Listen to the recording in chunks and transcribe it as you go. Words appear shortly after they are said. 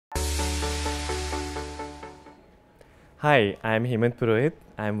Hi, I'm Hemant Purohit.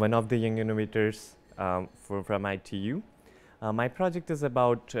 I'm one of the young innovators from ITU. My project is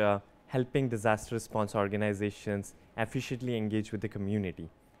about helping disaster response organizations efficiently engage with the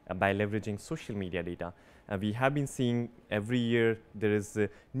community by leveraging social media data. We have been seeing every year there is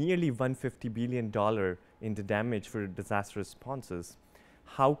nearly $150 billion in the damage for disaster responses.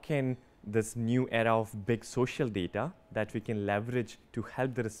 How can this new era of big social data that we can leverage to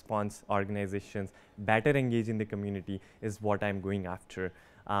help the response organizations better engage in the community is what I'm going after.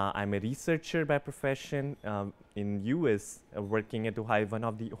 I'm a researcher by profession in US, working at Ohio, one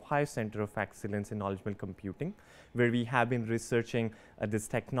of the Ohio Center of Excellence in Knowledgeable Computing, where we have been researching these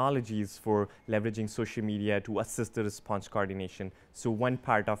technologies for leveraging social media to assist the response coordination. So one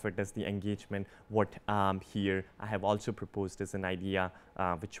part of it is the engagement. What here I have also proposed as an idea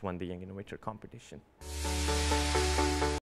which won the Young Innovator competition.